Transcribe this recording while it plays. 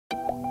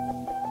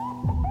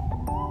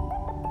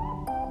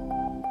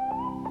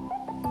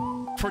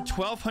For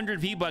 1,200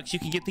 V-Bucks, you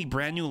can get the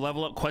brand new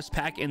Level Up Quest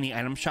pack in the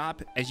item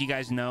shop. As you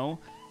guys know,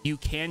 you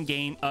can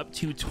gain up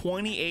to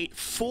 28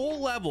 full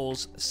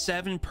levels,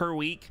 7 per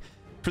week,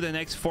 for the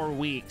next 4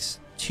 weeks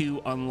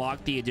to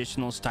unlock the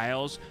additional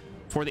styles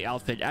for the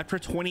outfit. After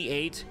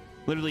 28,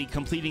 literally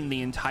completing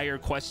the entire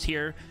quest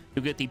here,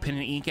 you'll get the pen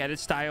and ink edit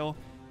style.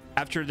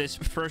 After this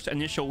first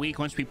initial week,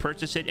 once we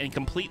purchase it and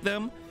complete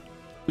them,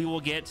 we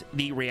will get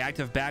the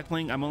reactive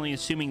backbling. I'm only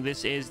assuming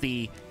this is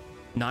the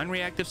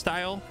non-reactive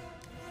style.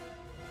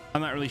 I'm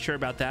not really sure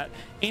about that.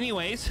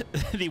 Anyways,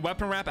 the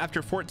weapon wrap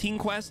after 14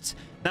 quests,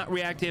 not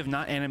reactive,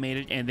 not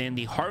animated, and then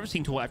the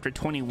harvesting tool after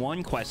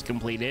 21 quests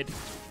completed.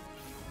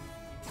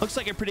 Looks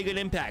like a pretty good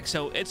impact.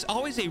 So it's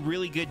always a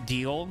really good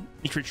deal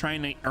if you're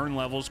trying to earn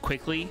levels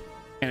quickly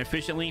and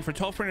efficiently. For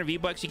 1,200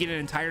 V-Bucks, you get an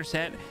entire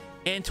set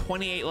and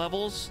 28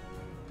 levels.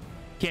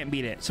 Can't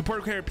beat it.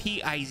 Support code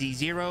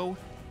PIZO.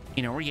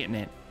 You know, we're getting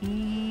it.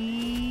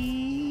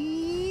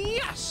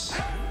 Yes!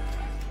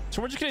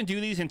 So we're just going to do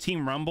these in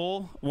Team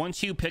Rumble.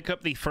 Once you pick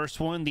up the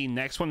first one, the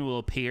next one will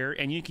appear,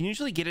 and you can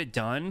usually get it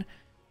done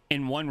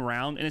in one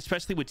round. And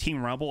especially with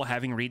Team Rumble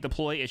having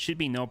redeploy, it should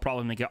be no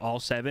problem to get all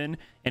 7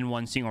 in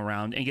one single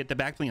round and get the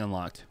backbling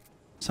unlocked.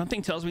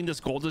 Something tells me this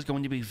gold is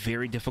going to be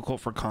very difficult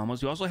for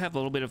combos. We also have a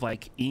little bit of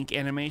like ink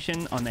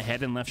animation on the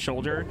head and left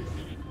shoulder,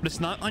 but it's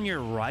not on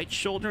your right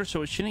shoulder,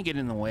 so it shouldn't get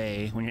in the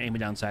way when you're aiming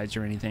down sides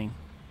or anything.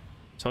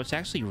 So it's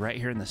actually right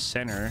here in the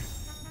center.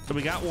 So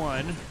we got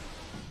one.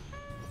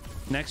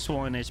 Next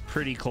one is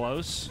pretty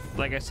close.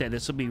 Like I said,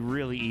 this will be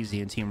really easy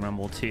in Team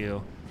Rumble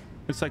too.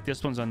 Looks like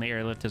this one's on the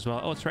airlift as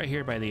well. Oh, it's right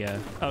here by the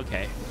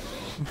okay.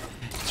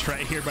 It's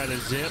right here by the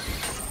zip.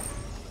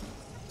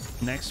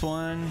 Next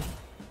one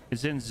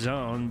is in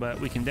zone, but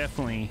we can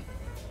definitely,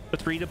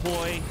 with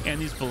redeploy and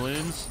these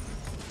balloons,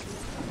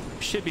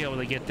 should be able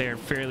to get there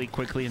fairly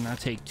quickly and not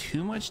take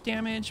too much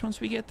damage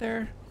once we get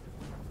there.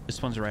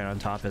 This one's right on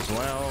top as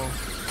well,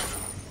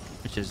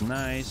 which is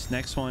nice.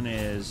 Next one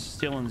is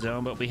still in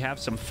zone, but we have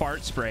some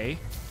fart spray,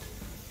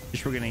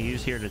 which we're going to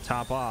use here to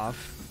top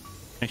off.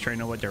 Make sure I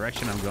know what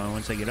direction I'm going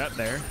once I get up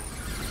there.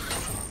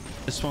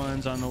 This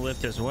one's on the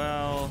lift as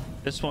well.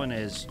 This one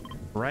is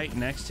right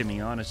next to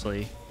me,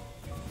 honestly.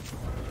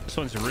 This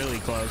one's really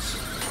close.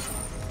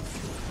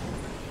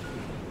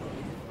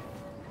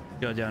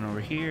 Go down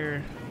over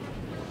here.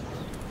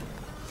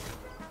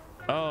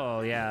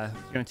 Oh, yeah.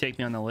 It's going to take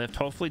me on the lift.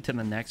 Hopefully to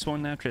the next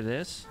one after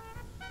this.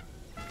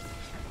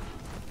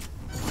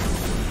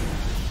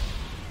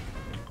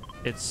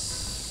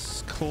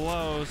 It's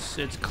close.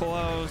 It's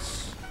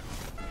close.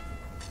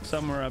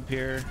 Somewhere up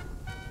here.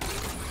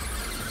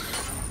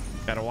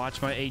 Gotta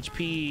watch my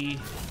HP.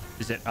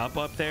 Is it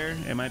up there?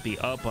 It might be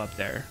up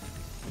there.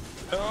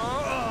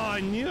 Oh,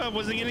 I knew I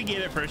wasn't gonna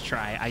get it first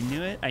try. I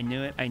knew it. I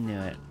knew it. I knew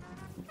it.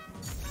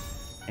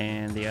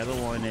 And the other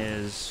one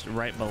is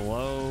right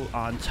below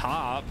on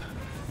top.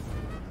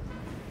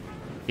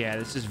 Yeah,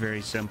 this is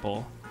very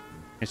simple.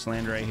 Just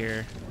land right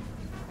here.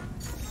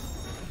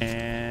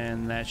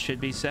 And that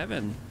should be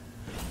 7.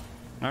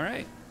 All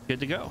right, good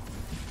to go.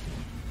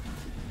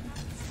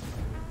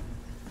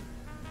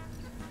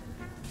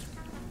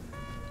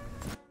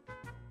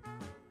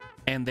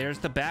 And there's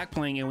the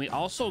backbling, and we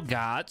also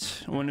got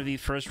one of the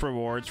first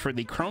rewards for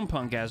the Chrome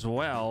Punk as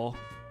well,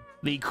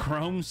 the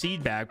Chrome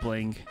Seed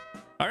backbling.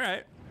 All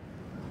right,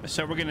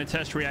 so we're gonna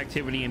test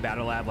reactivity in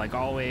Battle Lab like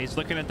always.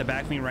 Looking at the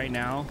backbling right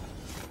now,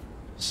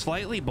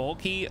 slightly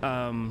bulky,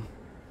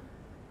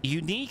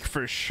 unique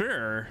for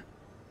sure,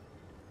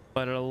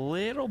 but a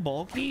little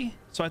bulky.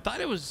 So I thought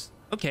it was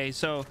okay.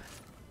 So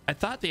I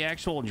thought the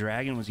actual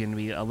dragon was gonna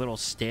be a little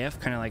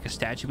stiff, kind of like a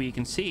statue, but you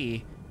can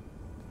see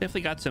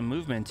definitely got some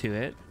movement to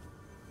it,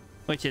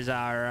 which is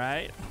all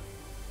right.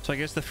 So I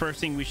guess the first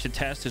thing we should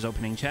test is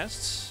opening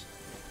chests.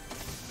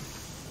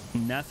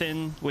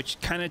 Nothing, which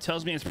kind of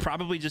tells me it's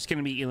probably just going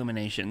to be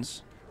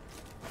eliminations.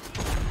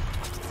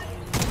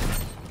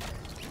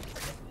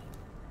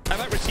 How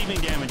about receiving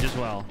damage as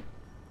well?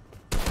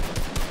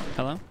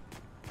 Hello?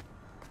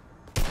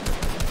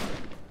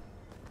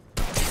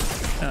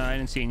 I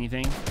didn't see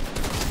anything.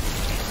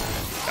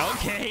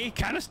 Okay,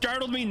 kind of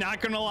startled me,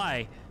 not gonna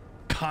lie.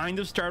 Kind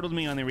of startled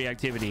me on the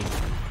reactivity.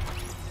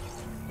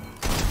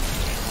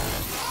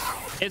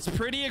 It's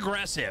pretty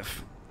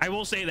aggressive. I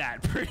will say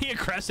that. Pretty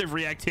aggressive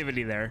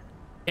reactivity there.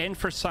 And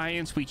for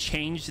science, we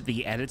changed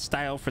the edit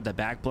style for the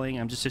backbling.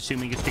 I'm just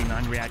assuming it's the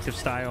non-reactive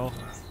style.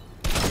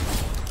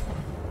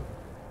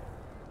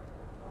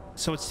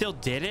 So it still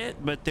did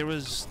it, but there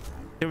was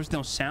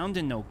no sound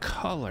and no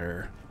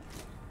color.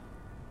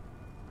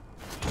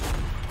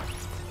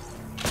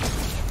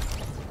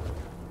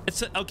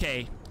 It's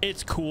okay.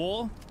 It's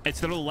cool.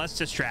 It's a little less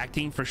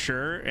distracting for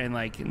sure, and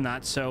like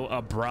not so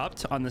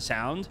abrupt on the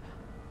sound.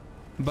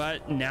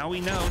 But now we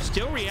know,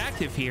 still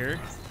reactive here,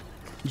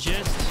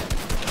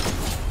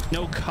 just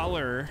no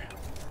color,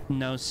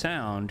 no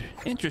sound.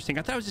 Interesting.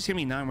 I thought it was just gonna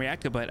be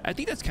non-reactive, but I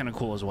think that's kind of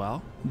cool as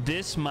well.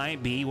 This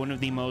might be one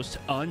of the most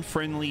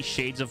unfriendly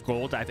shades of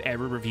gold I've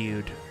ever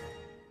reviewed.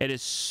 It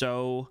is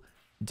so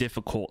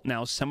difficult.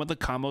 Now, some of the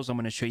combos I'm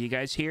going to show you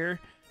guys here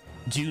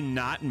do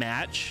not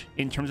match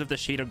in terms of the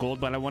shade of gold,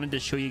 but I wanted to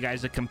show you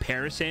guys a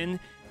comparison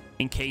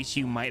in case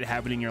you might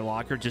have it in your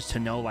locker, just to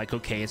know, like,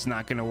 okay, it's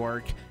not going to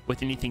work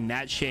with anything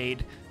that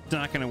shade. It's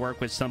not going to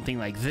work with something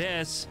like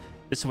this.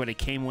 This is what it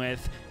came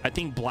with. I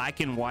think black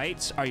and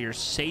whites are your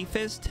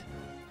safest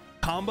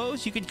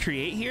combos you could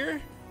create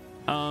here.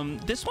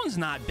 This one's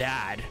not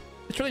bad.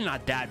 It's really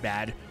not that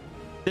bad.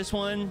 This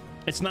one,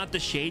 it's not the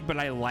shade, but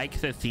I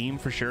like the theme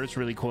for sure. It's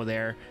really cool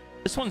there.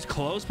 This one's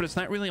close, but it's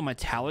not really a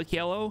metallic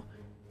yellow.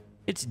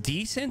 It's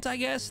decent, I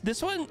guess.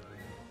 This one,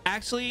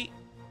 actually,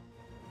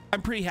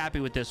 I'm pretty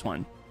happy with this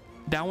one.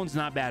 That one's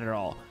not bad at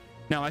all.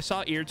 Now, I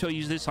saw Irito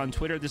use this on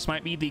Twitter. This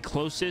might be the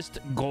closest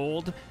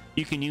gold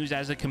you can use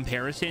as a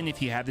comparison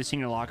if you have this in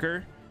your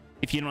locker.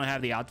 If you don't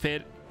have the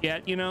outfit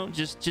yet, you know,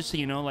 just so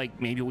you know,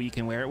 like, maybe what you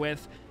can wear it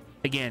with.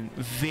 Again,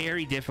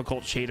 very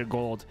difficult shade of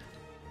gold.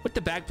 With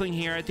the back bling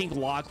here, I think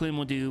Lachlan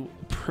will do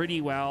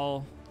pretty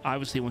well.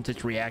 Obviously, once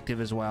it's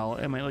reactive as well,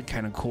 it might look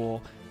kind of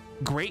cool.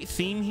 Great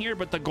theme here,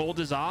 but the gold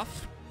is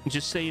off.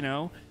 Just so you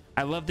know,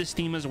 I love this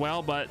theme as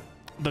well, but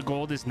the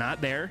gold is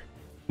not there.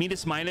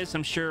 Midas,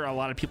 I'm sure a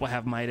lot of people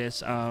have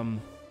Midas.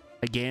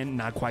 Again,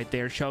 not quite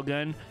there.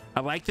 Shogun,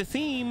 I like the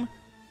theme,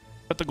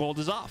 but the gold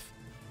is off.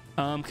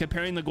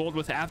 Comparing the gold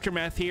with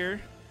Aftermath here,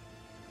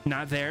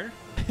 not there.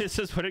 This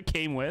is what it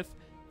came with.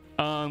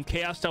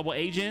 Chaos Double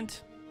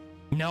Agent,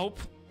 nope.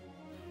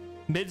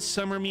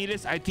 Midsummer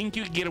Midas, I think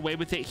you could get away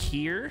with it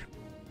here.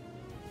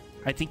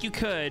 I think you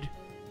could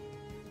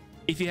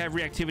if you have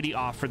reactivity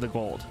off for the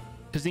gold,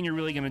 because then you're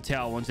really going to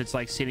tell once it's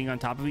like sitting on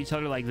top of each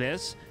other like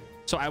this.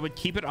 So I would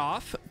keep it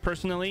off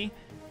personally.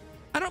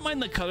 I don't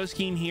mind the color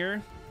scheme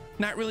here.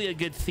 Not really a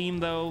good theme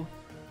though.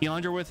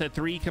 Yonder with a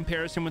 3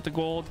 comparison with the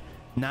gold,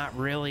 not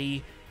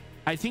really.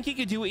 I think you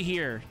could do it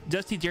here.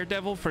 Dusty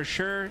Daredevil for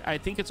sure. I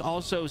think it's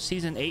also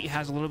season 8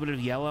 has a little bit of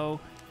yellow.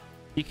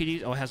 You could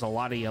use, oh, it has a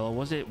lot of yellow.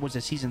 Was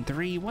it season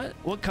 3?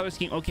 What color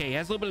scheme? Okay, it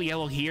has a little bit of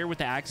yellow here with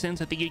the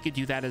accents. I think you could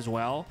do that as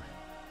well.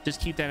 Just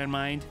keep that in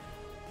mind.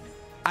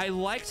 I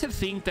like to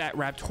think that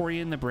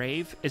Raptorian the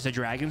Brave is a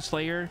Dragon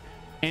Slayer,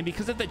 and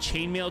because of the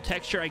chainmail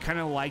texture, I kind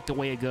of like the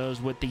way it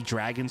goes with the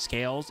dragon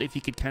scales. If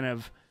you could kind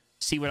of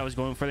see what I was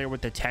going for there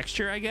with the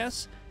texture, I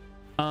guess.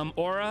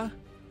 Aura,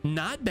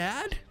 not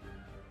bad.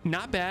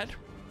 Not bad.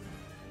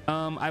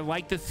 I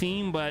like the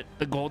theme, but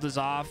the gold is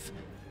off.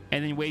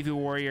 And then Wavy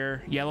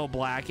Warrior, yellow,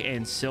 black,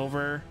 and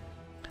silver.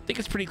 I think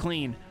it's pretty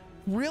clean.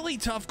 Really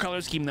tough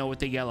color scheme though with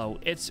the yellow.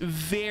 It's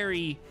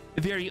very,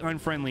 very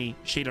unfriendly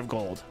shade of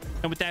gold.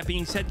 And with that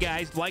being said,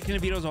 guys, liking the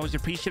video is always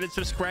appreciated.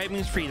 Subscribing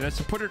is free. Let's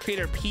support our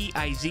creator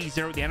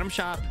PIZO, the Item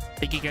Shop.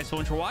 Thank you guys so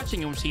much for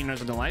watching, and we'll see you in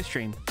another live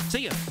stream.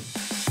 See ya.